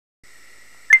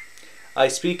I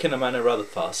speak in a manner rather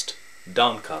fast.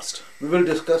 Downcast. We will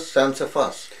discuss stanza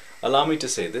fast. Allow me to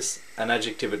say this, an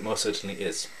adjective it most certainly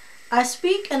is. I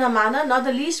speak in a manner not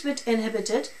the least bit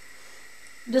inhibited,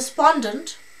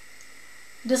 despondent,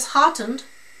 disheartened,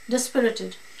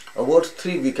 dispirited. Award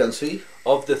 3 we can see.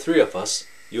 Of the three of us,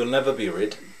 you'll never be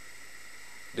rid,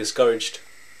 discouraged,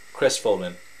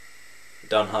 crestfallen,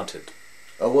 downhearted.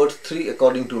 Award 3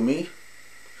 according to me.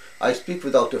 I speak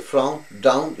without a frown.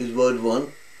 Down is word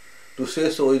 1. To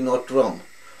say so is not wrong.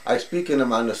 I speak in a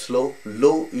manner slow.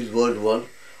 Low is word 1.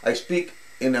 I speak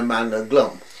in a manner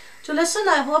glum. To listen,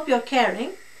 I hope you're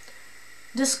caring,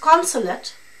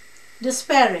 disconsolate,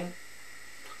 despairing.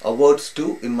 Awards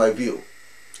 2 in my view.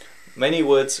 Many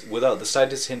words without the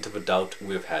slightest hint of a doubt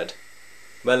we've had.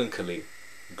 Melancholy,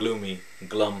 gloomy,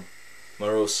 glum,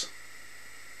 morose,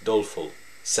 doleful,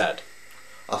 sad.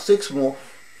 Are 6 more,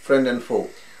 friend and foe.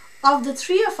 Of the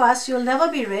three of us, you'll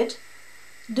never be rid,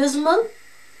 dismal,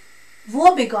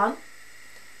 woebegone,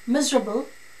 miserable,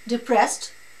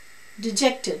 depressed,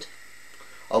 dejected.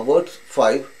 Awards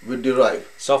 5 we derive.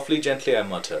 Softly, gently I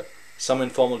mutter, some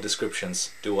informal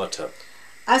descriptions do utter.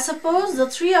 I suppose the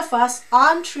three of us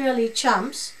aren't really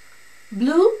chumps.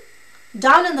 Blue,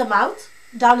 down in the mouth,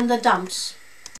 down in the dumps.